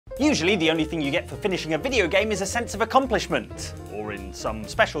Usually the only thing you get for finishing a video game is a sense of accomplishment, or in some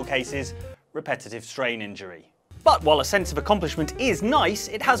special cases, repetitive strain injury. But while a sense of accomplishment is nice,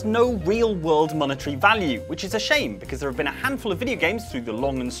 it has no real-world monetary value, which is a shame because there have been a handful of video games through the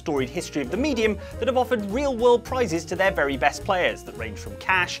long and storied history of the medium that have offered real-world prizes to their very best players that range from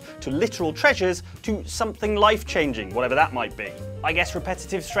cash to literal treasures to something life-changing, whatever that might be. I guess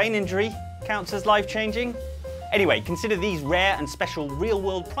repetitive strain injury counts as life-changing? Anyway, consider these rare and special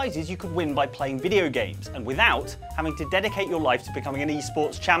real-world prizes you could win by playing video games, and without having to dedicate your life to becoming an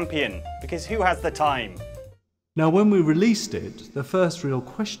esports champion, because who has the time? Now, when we released it, the first real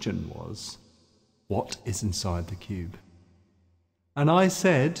question was, what is inside the cube? And I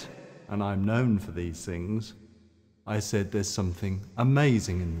said, and I'm known for these things, I said there's something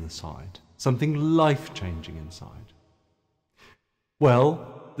amazing inside, something life-changing inside.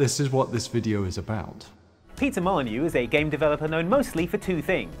 Well, this is what this video is about. Peter Molyneux is a game developer known mostly for two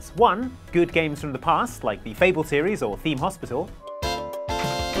things. One, good games from the past, like the Fable series or Theme Hospital.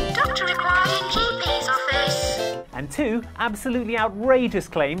 Doctor required in GP's office. And two, absolutely outrageous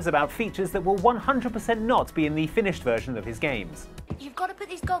claims about features that will 100% not be in the finished version of his games. You've got to put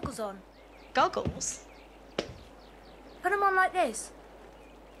these goggles on. Goggles? Put them on like this.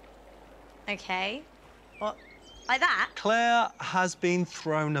 Okay. What? Like that? Claire has been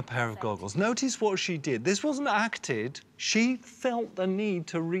thrown a pair of goggles. Notice what she did. This wasn't acted. She felt the need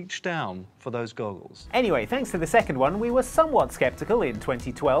to reach down for those goggles. Anyway, thanks to the second one, we were somewhat skeptical in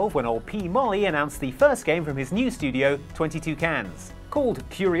 2012 when old P. Molly announced the first game from his new studio, 22 Cans. Called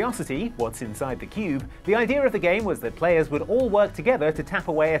Curiosity, What's Inside the Cube, the idea of the game was that players would all work together to tap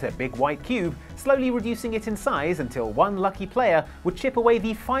away at a big white cube, slowly reducing it in size until one lucky player would chip away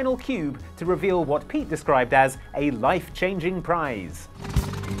the final cube to reveal what Pete described as a life-changing prize.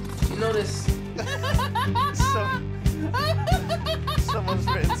 You notice someone's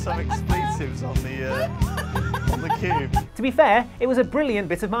written some expletives on the cube. To be fair, it was a brilliant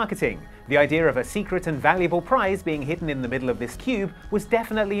bit of marketing. The idea of a secret and valuable prize being hidden in the middle of this cube was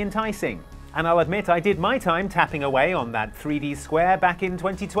definitely enticing. And I'll admit I did my time tapping away on that 3D square back in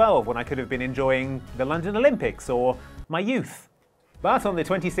 2012 when I could have been enjoying the London Olympics or my youth. But on the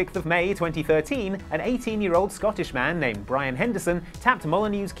 26th of May 2013, an 18-year-old Scottish man named Brian Henderson tapped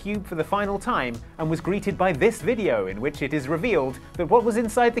Molyneux's cube for the final time and was greeted by this video in which it is revealed that what was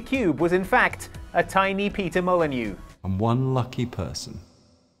inside the cube was in fact a tiny Peter Molyneux. And one lucky person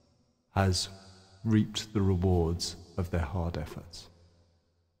has reaped the rewards of their hard efforts.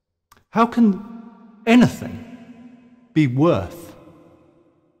 How can anything be worth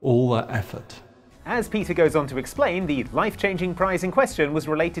all that effort? As Peter goes on to explain, the life-changing prize in question was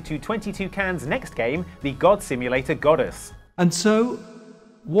related to 22 Cans' next game, the God Simulator Goddess. And so,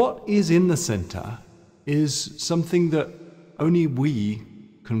 what is in the centre is something that only we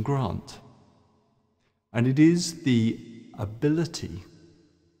can grant. And it is the ability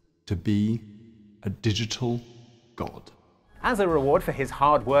to be a digital god. As a reward for his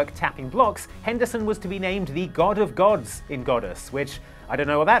hard work tapping blocks, Henderson was to be named the God of Gods in Goddess, which I don't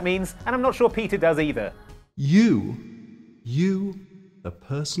know what that means, and I'm not sure Peter does either. You, the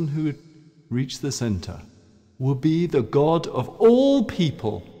person who reached the centre, will be the god of all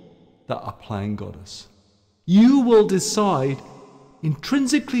people that are playing Goddess. You will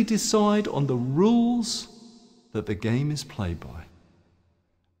intrinsically decide on the rules that the game is played by.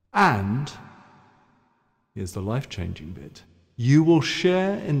 And, here's the life-changing bit, you will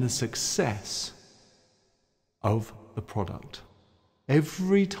share in the success of the product.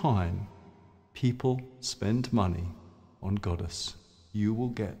 Every time people spend money on Goddess, you will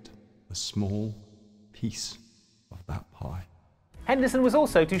get a small piece of that pie. Henderson was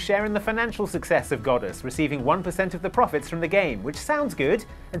also to share in the financial success of Goddess, receiving 1% of the profits from the game, which sounds good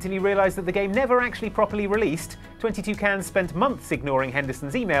until you realise that the game never actually properly released. 22 Cans spent months ignoring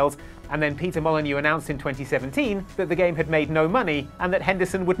Henderson's emails, and then Peter Molyneux announced in 2017 that the game had made no money and that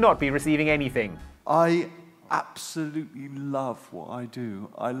Henderson would not be receiving anything. I absolutely love what I do.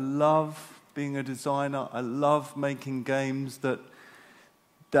 I love being a designer. I love making games that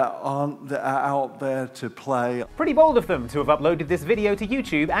are out there to play. Pretty bold of them to have uploaded this video to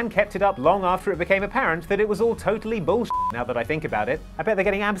YouTube and kept it up long after it became apparent that it was all totally bullshit. Now that I think about it, I bet they're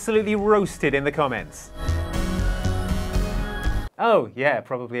getting absolutely roasted in the comments. Oh yeah,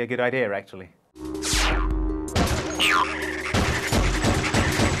 probably a good idea actually.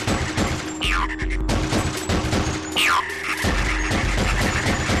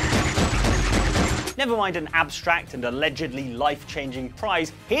 Never mind an abstract and allegedly life-changing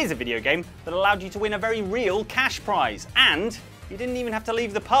prize, here's a video game that allowed you to win a very real cash prize, and you didn't even have to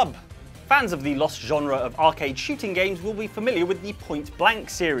leave the pub. Fans of the lost genre of arcade shooting games will be familiar with the Point Blank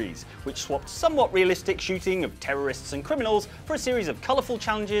series, which swapped somewhat realistic shooting of terrorists and criminals for a series of colourful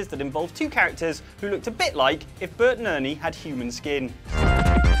challenges that involved two characters who looked a bit like if Bert and Ernie had human skin.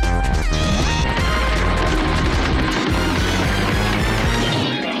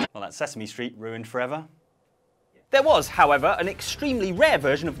 Well, that's Sesame Street ruined forever. There was, however, an extremely rare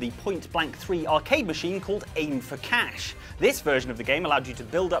version of the Point Blank 3 arcade machine called Aim for Cash. This version of the game allowed you to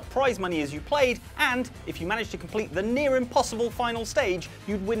build up prize money as you played, and if you managed to complete the near impossible final stage,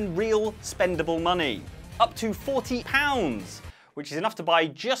 you'd win real spendable money. Up to £40, which is enough to buy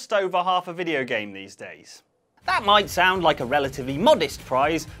just over half a video game these days. That might sound like a relatively modest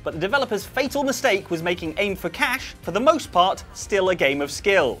prize, but the developer's fatal mistake was making Aim for Cash, for the most part, still a game of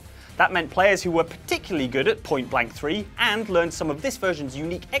skill. That meant players who were particularly good at Point Blank 3 and learned some of this version's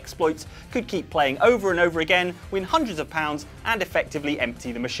unique exploits could keep playing over and over again, win hundreds of pounds, and effectively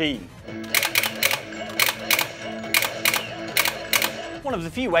empty the machine. One of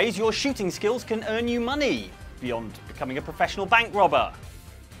the few ways your shooting skills can earn you money, beyond becoming a professional bank robber.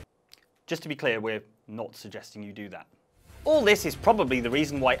 Just to be clear, we're not suggesting you do that. All this is probably the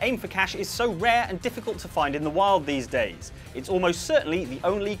reason why Aim for Cash is so rare and difficult to find in the wild these days. It's almost certainly the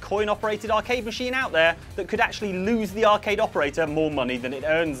only coin-operated arcade machine out there that could actually lose the arcade operator more money than it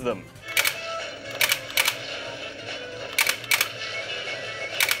earns them.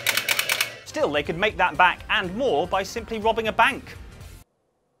 Still, they could make that back and more by simply robbing a bank.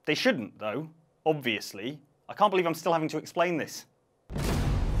 They shouldn't, though, obviously. I can't believe I'm still having to explain this.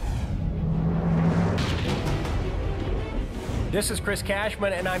 This is Chris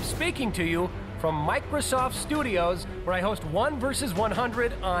Cashman, and I'm speaking to you from Microsoft Studios, where I host 1 vs.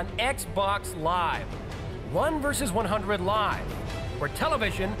 100 on Xbox Live. 1 vs. 100 Live, where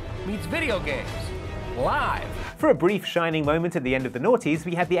television meets video games. Live. For a brief shining moment at the end of the noughties,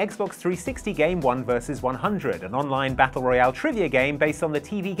 we had the Xbox 360 game 1 vs. 100, an online battle royale trivia game based on the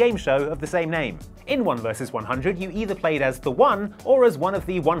TV game show of the same name. In 1 vs. 100, you either played as the One or as one of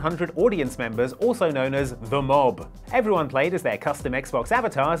the 100 audience members, also known as the Mob. Everyone played as their custom Xbox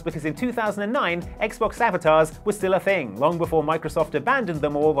avatars because in 2009, Xbox avatars were still a thing, long before Microsoft abandoned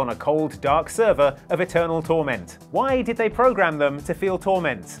them all on a cold, dark server of eternal torment. Why did they program them to feel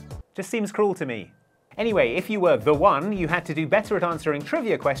torment? Just seems cruel to me. Anyway, if you were the One, you had to do better at answering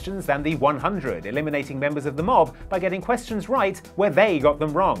trivia questions than the 100, eliminating members of the Mob by getting questions right where they got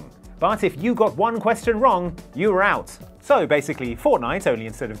them wrong. But if you got one question wrong, you were out. So basically Fortnite, only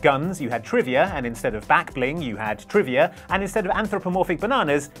instead of guns, you had trivia, and instead of back bling, you had trivia, and instead of anthropomorphic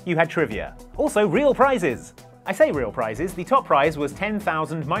bananas, you had trivia. Also, real prizes. I say real prizes, the top prize was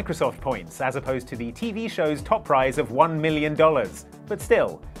 10,000 Microsoft points, as opposed to the TV show's top prize of $1 million. But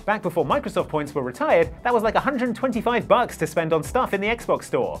still, back before Microsoft points were retired, that was like $125 to spend on stuff in the Xbox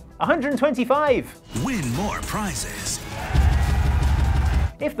store. 125! Win more prizes.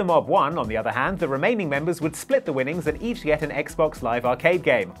 If the Mob won, on the other hand, the remaining members would split the winnings and each get an Xbox Live Arcade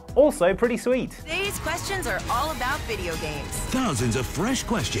game. Also pretty sweet. Today's questions are all about video games. Thousands of fresh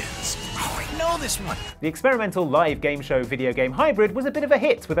questions. Oh, I know this one. The experimental live game show video game hybrid was a bit of a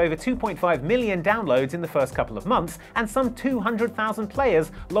hit, with over 2.5 million downloads in the first couple of months and some 200,000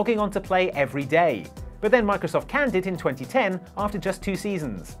 players logging on to play every day. But then Microsoft canned it in 2010 after just 2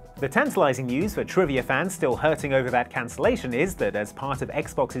 seasons. The tantalizing news for trivia fans still hurting over that cancellation is that as part of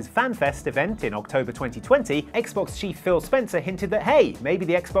Xbox's FanFest event in October 2020, Xbox chief Phil Spencer hinted that hey, maybe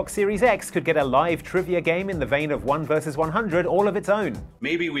the Xbox Series X could get a live trivia game in the vein of 1 vs. 100 all of its own.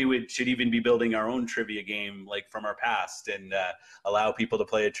 Maybe we should even be building our own trivia game like from our past and allow people to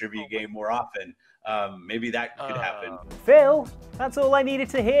play a trivia game more often. Maybe that could happen. Phil, that's all I needed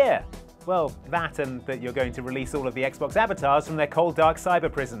to hear. Well, that and that you're going to release all of the Xbox avatars from their cold dark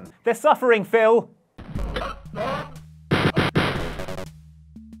cyber prison. They're suffering, Phil!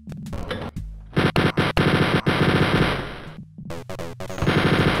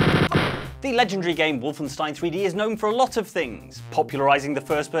 The legendary game Wolfenstein 3D is known for a lot of things, popularizing the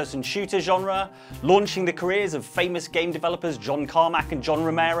first-person shooter genre, launching the careers of famous game developers John Carmack and John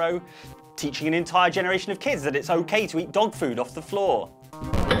Romero, teaching an entire generation of kids that it's okay to eat dog food off the floor.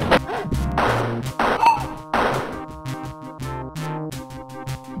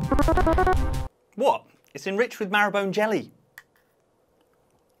 What? It's enriched with marrowbone jelly.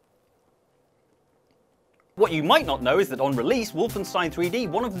 What you might not know is that on release, Wolfenstein 3D,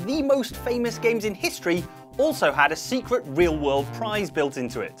 one of the most famous games in history, also had a secret real-world prize built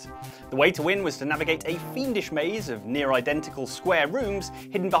into it. The way to win was to navigate a fiendish maze of near-identical square rooms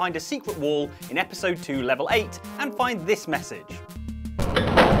hidden behind a secret wall in Episode 2, Level 8, and find this message.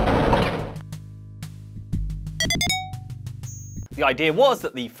 The idea was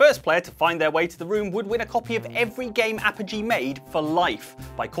that the first player to find their way to the room would win a copy of every game Apogee made for life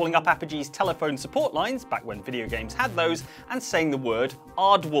by calling up Apogee's telephone support lines, back when video games had those, and saying the word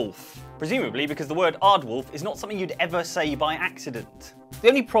Aardwolf. Presumably because the word Aardwolf is not something you'd ever say by accident. The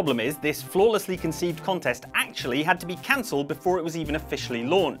only problem is this flawlessly conceived contest actually had to be cancelled before it was even officially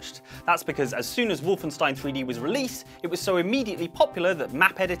launched. That's because as soon as Wolfenstein 3D was released, it was so immediately popular that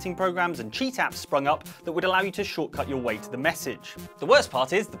map editing programs and cheat apps sprung up that would allow you to shortcut your way to the message. The worst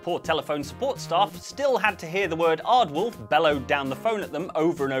part is the poor telephone support staff still had to hear the word Aardwolf bellowed down the phone at them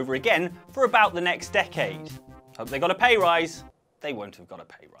over and over again for about the next decade. Hope they got a pay rise. They won't have got a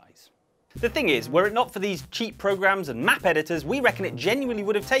pay rise. The thing is, were it not for these cheap programs and map editors, we reckon it genuinely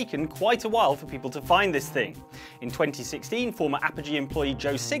would have taken quite a while for people to find this thing. In 2016, former Apogee employee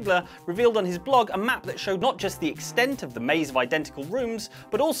Joe Sigler revealed on his blog a map that showed not just the extent of the maze of identical rooms,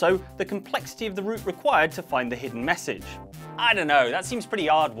 but also the complexity of the route required to find the hidden message. I don't know, that seems pretty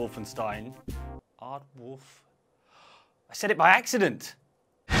hard, Wolfenstein. Aardwolf? I said it by accident.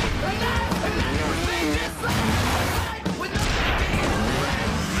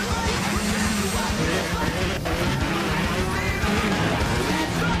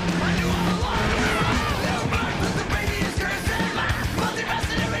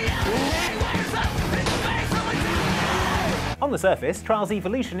 On the surface, Trials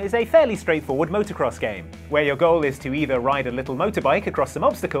Evolution is a fairly straightforward motocross game, where your goal is to either ride a little motorbike across some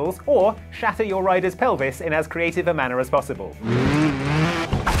obstacles, or shatter your rider's pelvis in as creative a manner as possible.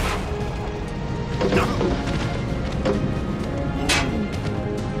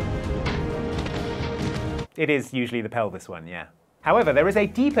 It is usually the pelvis one, yeah. However, there is a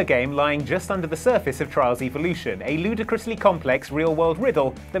deeper game lying just under the surface of Trials Evolution, a ludicrously complex real-world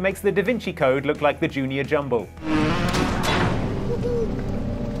riddle that makes the Da Vinci Code look like the Junior Jumble.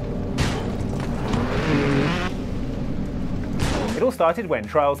 It all started when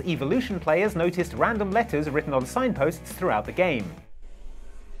Trials Evolution players noticed random letters written on signposts throughout the game.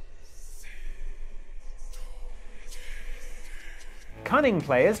 Cunning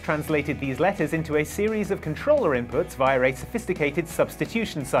players translated these letters into a series of controller inputs via a sophisticated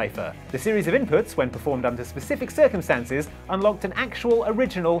substitution cipher. The series of inputs, when performed under specific circumstances, unlocked an actual,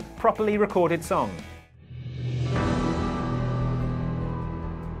 original, properly recorded song.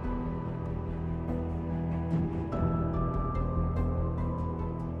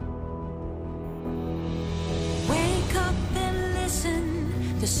 Wake up and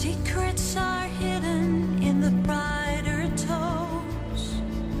listen, the secrets are hidden in the brighter tones.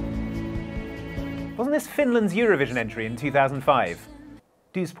 Wasn't this Finland's Eurovision entry in 2005?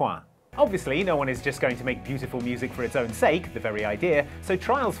 12 points. Obviously, no one is just going to make beautiful music for its own sake, the very idea, so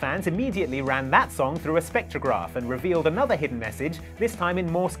Trials fans immediately ran that song through a spectrograph and revealed another hidden message, this time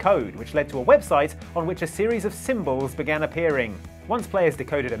in Morse code, which led to a website on which a series of symbols began appearing. Once players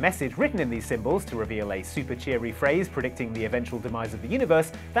decoded a message written in these symbols to reveal a super cheery phrase predicting the eventual demise of the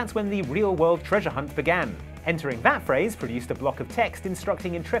universe, that's when the real-world treasure hunt began. Entering that phrase produced a block of text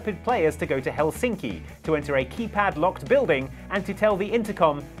instructing intrepid players to go to Helsinki, to enter a keypad-locked building, and to tell the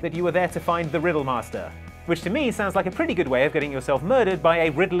intercom that you were there to find the Riddle Master. Which to me sounds like a pretty good way of getting yourself murdered by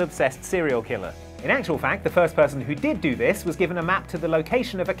a riddle-obsessed serial killer. In actual fact, the first person who did do this was given a map to the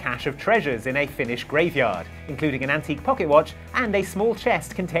location of a cache of treasures in a Finnish graveyard, including an antique pocket watch and a small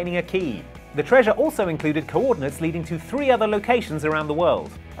chest containing a key. The treasure also included coordinates leading to 3 other locations around the world: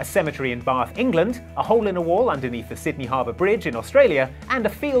 a cemetery in Bath, England, a hole in a wall underneath the Sydney Harbour Bridge in Australia, and a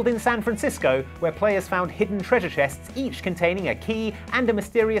field in San Francisco where players found hidden treasure chests, each containing a key and a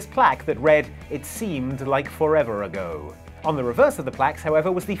mysterious plaque that read, "It seemed like forever ago." On the reverse of the plaques,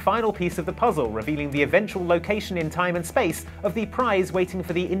 however, was the final piece of the puzzle, revealing the eventual location in time and space of the prize waiting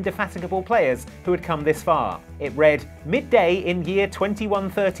for the indefatigable players who had come this far. It read, "Midday in year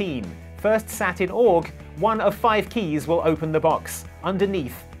 2113. First sat in org, 1 of 5 keys will open the box.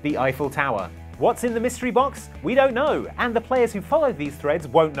 Underneath, the Eiffel Tower." What's in the mystery box? We don't know, and the players who followed these threads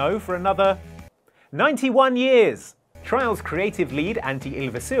won't know for another 91 years! Trials creative lead Antti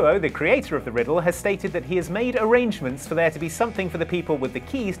Ilvesuo, the creator of the riddle, has stated that he has made arrangements for there to be something for the people with the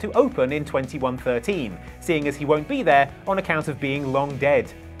keys to open in 2113, seeing as he won't be there on account of being long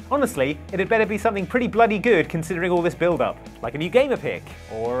dead. Honestly, it had better be something pretty bloody good considering all this build-up. Like a new gamer pick,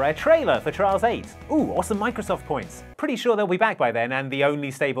 or a trailer for Trials 8. Ooh, or some Microsoft points. Pretty sure they'll be back by then and the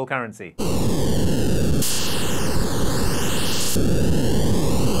only stable currency.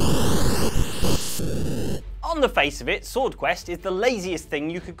 On the face of it, Sword Quest is the laziest thing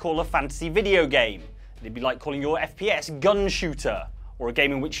you could call a fantasy video game. It'd be like calling your FPS Gun Shooter, or a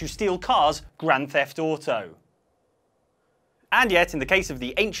game in which you steal cars Grand Theft Auto. And yet, in the case of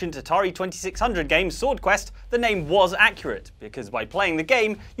the ancient Atari 2600 game Sword Quest, the name was accurate, because by playing the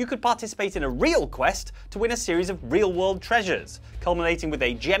game, you could participate in a real quest to win a series of real-world treasures, culminating with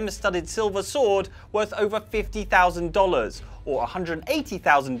a gem-studded silver sword worth over $50,000, or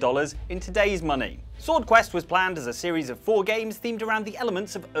 $180,000 in today's money. Sword Quest was planned as a series of 4 games themed around the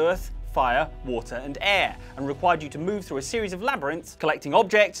elements of earth, fire, water and air, and required you to move through a series of labyrinths, collecting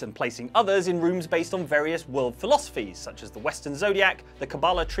objects and placing others in rooms based on various world philosophies, such as the Western Zodiac, the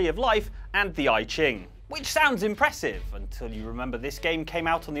Kabbalah Tree of Life, and the I Ching. Which sounds impressive, until you remember this game came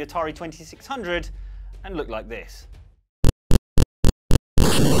out on the Atari 2600 and looked like this.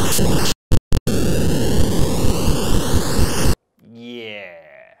 Yeah.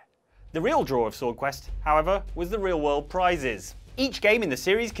 The real draw of Sword Quest, however, was the real-world prizes. Each game in the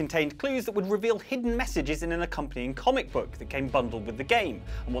series contained clues that would reveal hidden messages in an accompanying comic book that came bundled with the game,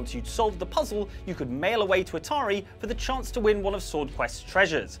 and once you'd solved the puzzle, you could mail away to Atari for the chance to win one of Sword Quest's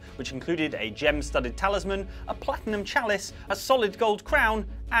treasures, which included a gem-studded talisman, a platinum chalice, a solid gold crown,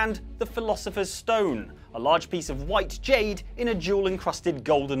 and the Philosopher's Stone, a large piece of white jade in a jewel-encrusted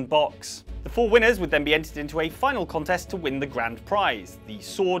golden box. The 4 winners would then be entered into a final contest to win the grand prize, the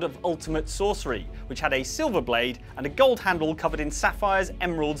Sword of Ultimate Sorcery, which had a silver blade and a gold handle covered in sapphires,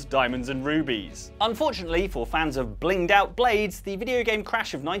 emeralds, diamonds and rubies. Unfortunately for fans of blinged out blades, the video game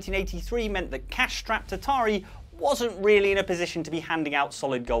crash of 1983 meant that cash-strapped Atari wasn't really in a position to be handing out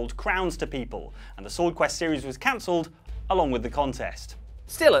solid gold crowns to people, and the Sword Quest series was cancelled along with the contest.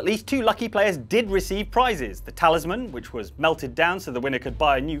 Still, at least 2 lucky players did receive prizes, the talisman, which was melted down so the winner could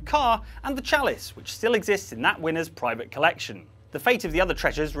buy a new car, and the chalice, which still exists in that winner's private collection. The fate of the other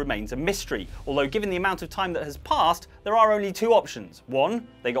treasures remains a mystery, although given the amount of time that has passed, there are only 2 options. 1,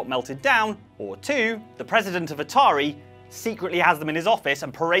 they got melted down, or 2, the president of Atari secretly has them in his office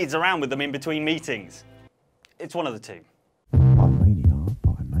and parades around with them in between meetings. It's one of the 2.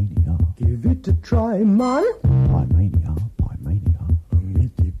 Pie-mania, give it a try, man. Pie-mania.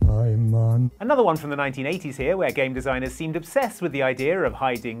 Another one from the 1980s here, where game designers seemed obsessed with the idea of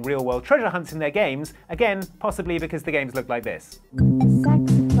hiding real-world treasure hunts in their games, again, possibly because the games look like this.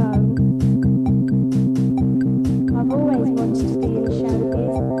 Saxophone. I've always wanted to be in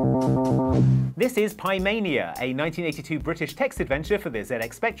showbiz. This is Pie-mania, a 1982 British text adventure for the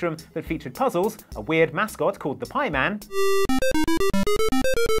ZX Spectrum that featured puzzles, a weird mascot called the Pie Man.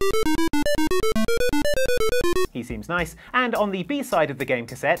 He seems nice, and on the B-side of the game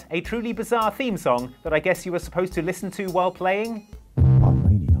cassette, a truly bizarre theme song that I guess you were supposed to listen to while playing.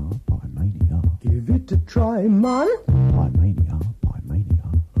 Pie-mania, give it a try, man. Pie-mania,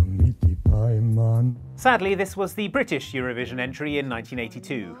 meaty pie man. Sadly, this was the British Eurovision entry in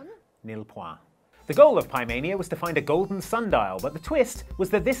 1982. Nil point. The goal of Pie-mania was to find a golden sundial, but the twist was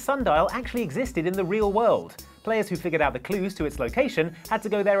that this sundial actually existed in the real world. Players who figured out the clues to its location had to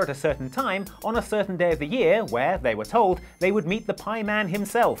go there at a certain time on a certain day of the year where, they were told, they would meet the Pie Man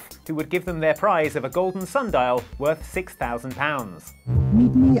himself, who would give them their prize of a golden sundial worth £6,000.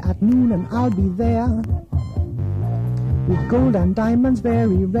 Meet me at noon and I'll be there, with gold and diamonds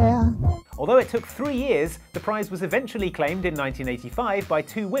very rare. Although it took 3 years, the prize was eventually claimed in 1985 by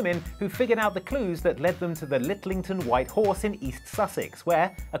 2 women who figured out the clues that led them to the Litlington White Horse in East Sussex,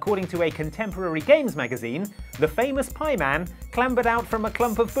 where, according to a contemporary games magazine, the famous Pie Man clambered out from a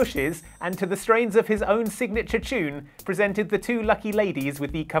clump of bushes and, to the strains of his own signature tune, presented the 2 lucky ladies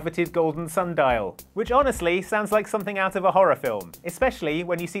with the coveted golden sundial. Which honestly sounds like something out of a horror film, especially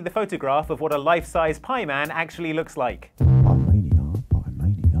when you see the photograph of what a life-size Pie Man actually looks like.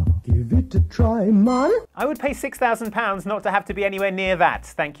 Give it a try, man. I would pay £6,000 not to have to be anywhere near that,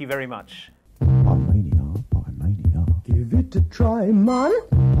 thank you very much. Pie-mania, give it a try, man.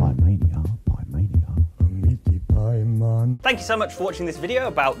 Pie-mania, meaty pie man. Thank you so much for watching this video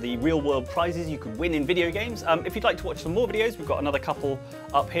about the real-world prizes you could win in video games. If you'd like to watch some more videos, we've got another couple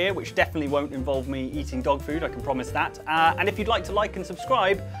up here, which definitely won't involve me eating dog food, I can promise that. And if you'd like to like and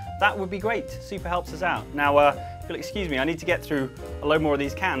subscribe, that would be great. Super helps us out. Now, if you'll excuse me, I need to get through a load more of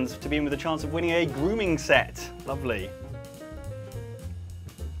these cans to be in with a chance of winning a grooming set. Lovely.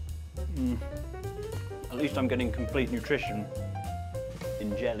 At least I'm getting complete nutrition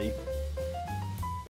in jelly.